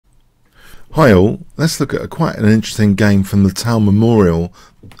Hi all, let's look at quite an interesting game from the Town Memorial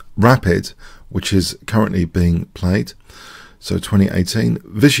Rapid, which is currently being played. So 2018,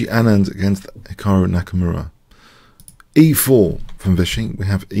 Vishy Anand against Hikaru Nakamura. E4 from Vishy, we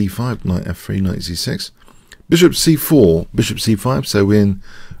have E5, knight F3, knight C6. Bishop C4, bishop C5, so we're in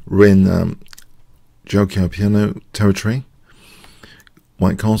Giochio piano territory.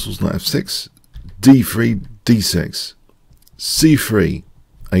 White castles, knight F6, D3, D6, C3,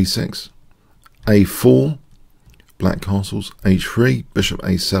 A6, A4, black castles, H3, bishop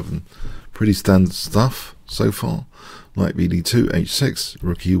A7. Pretty standard stuff so far. Knight BD2, H6,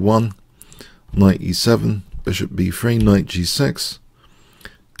 rook E1, knight E7, bishop B3, knight G6,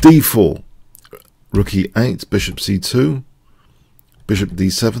 D4, rook E8, bishop C2, bishop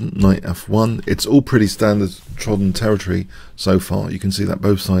D7, knight F1. It's all pretty standard trodden territory so far. You can see that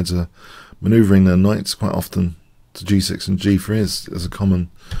both sides are maneuvering their knights quite often to G6 and G3 as a common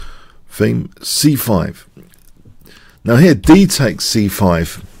theme. C5. Now here D takes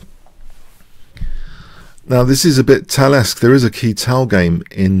C5. Now this is a bit Tal-esque. There is a key Tal game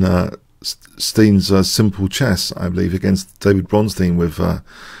in Steen's Simple Chess, I believe, against David Bronstein with the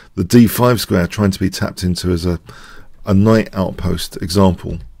D5 square trying to be tapped into as a knight outpost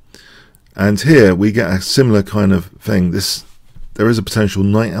example. And here we get a similar kind of thing. There is a potential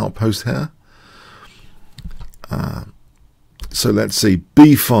knight outpost here. So let's see,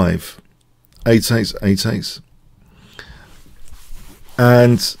 B5, A takes, A takes.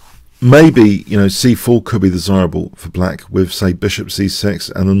 And maybe, you know, C4 could be desirable for black with, say, bishop C6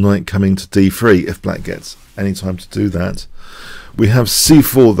 and the knight coming to D3 if black gets any time to do that. We have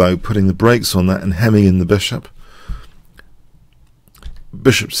C4, though, putting the brakes on that and hemming in the bishop.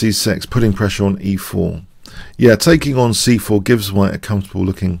 Bishop C6, putting pressure on E4. Yeah, taking on C4 gives white a comfortable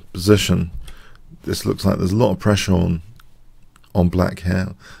looking position. This looks like there's a lot of pressure on black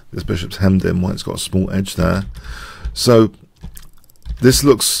here. This bishop's hemmed in, white's got a small edge there. So this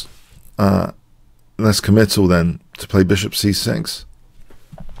looks less committal then to play bishop C6.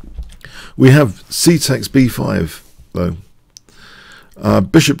 We have C takes B5 though.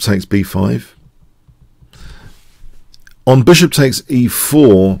 Bishop takes B5. On bishop takes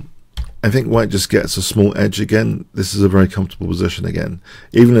E4, I think white just gets a small edge again. This is a very comfortable position again.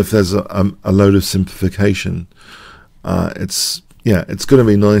 Even if there's a load of simplification, it's going to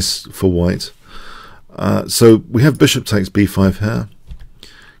be nice for white. So we have bishop takes B5 here.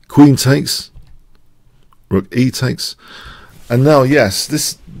 Queen takes, rook E takes. And now, yes,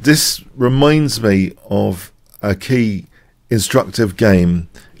 this reminds me of a key instructive game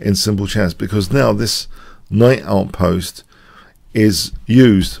in Simple Chess, because now this knight outpost is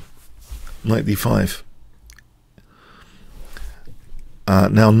used. Knight D5.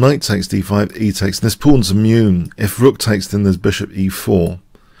 Now knight takes D5, E takes. And this pawn's immune. If rook takes, then there's bishop E4.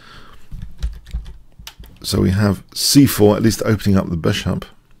 So we have C4, at least opening up the bishop.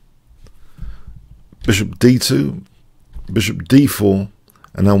 Bishop D2, bishop D4,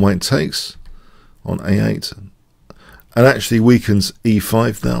 and now white takes on A8. And actually weakens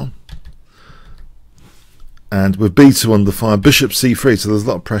E5 now. And with B2 under fire, bishop C3, so there's a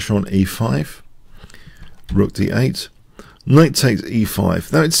lot of pressure on E5. Rook D8. Knight takes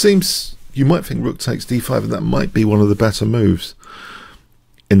E5. Now it seems, you might think rook takes D5, and that might be one of the better moves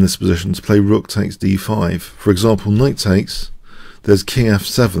in this position, to play rook takes D5. For example, knight takes, there's king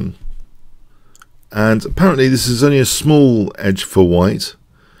F7. And apparently this is only a small edge for white.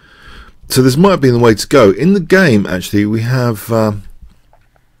 So this might be the way to go. In the game, actually, we have...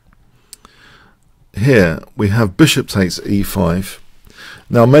 here we have bishop takes E5.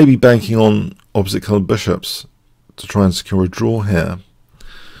 Now maybe banking on opposite coloured bishops to try and secure a draw here.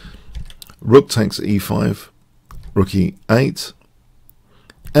 Rook takes E5, rook E8,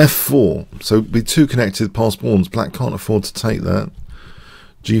 F4. So with two connected passed pawns, black can't afford to take that.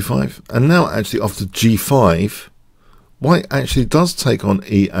 G5, and now actually after G5, white actually does take on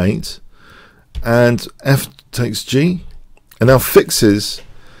E8, and F takes G, and now fixes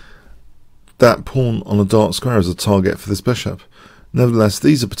that pawn on a dark square as a target for this bishop. Nevertheless,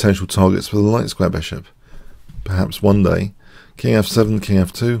 these are potential targets for the light square bishop. Perhaps one day. King F7, King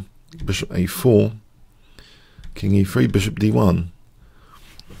F2, bishop A4, King E3, bishop D1.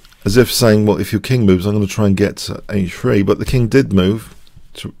 As if saying, well, if your king moves, I'm going to try and get to H3, but the king did move.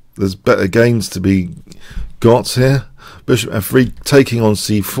 There's better gains to be got here. Bishop F3, taking on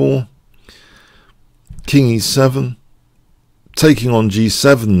C4, King E7, taking on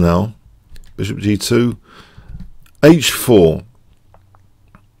G7 now. Bishop G2, H4.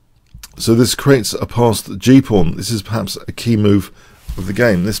 So this creates a passed G pawn. This is perhaps a key move of the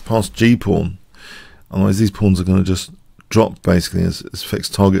game. This passed G pawn. Otherwise, these pawns are going to just drop basically as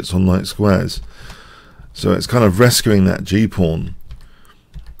fixed targets on knight squares. So it's kind of rescuing that G pawn,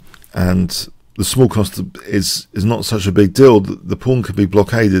 and the small cost is not such a big deal. The pawn could be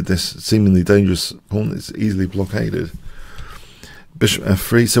blockaded. This seemingly dangerous pawn is easily blockaded. Bishop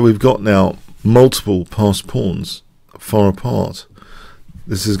f3. So we've got now multiple passed pawns far apart.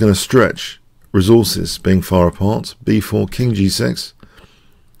 This is going to stretch resources being far apart. b4, king g6,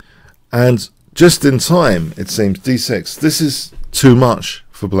 and just in time it seems d6. This is too much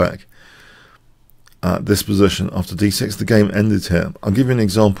for black. This position after d6, the game ended here. I'll give you an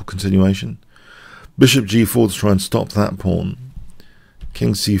example continuation. Bishop g4 to try and stop that pawn.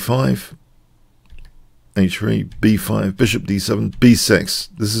 King c5, h3, b5, bishop d7, b6.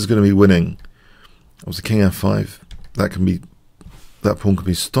 This is going to be winning. That was a king f5. That pawn can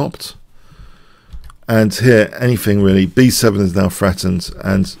be stopped. And here, anything really. b7 is now threatened,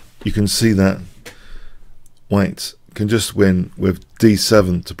 and you can see that white can just win with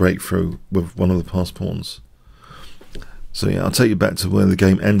d7 to break through with one of the passed pawns. So yeah, I'll take you back to where the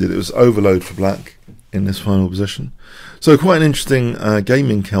game ended. It was overload for black in this final position. So quite an interesting game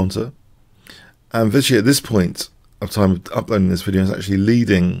encounter. And Vishy at this point of time of uploading this video is actually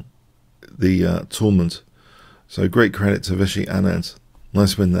leading the tournament. So great credit to Vishy Anand.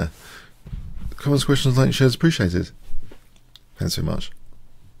 Nice win there. Comments, questions, likes, shares appreciated. Thanks so much.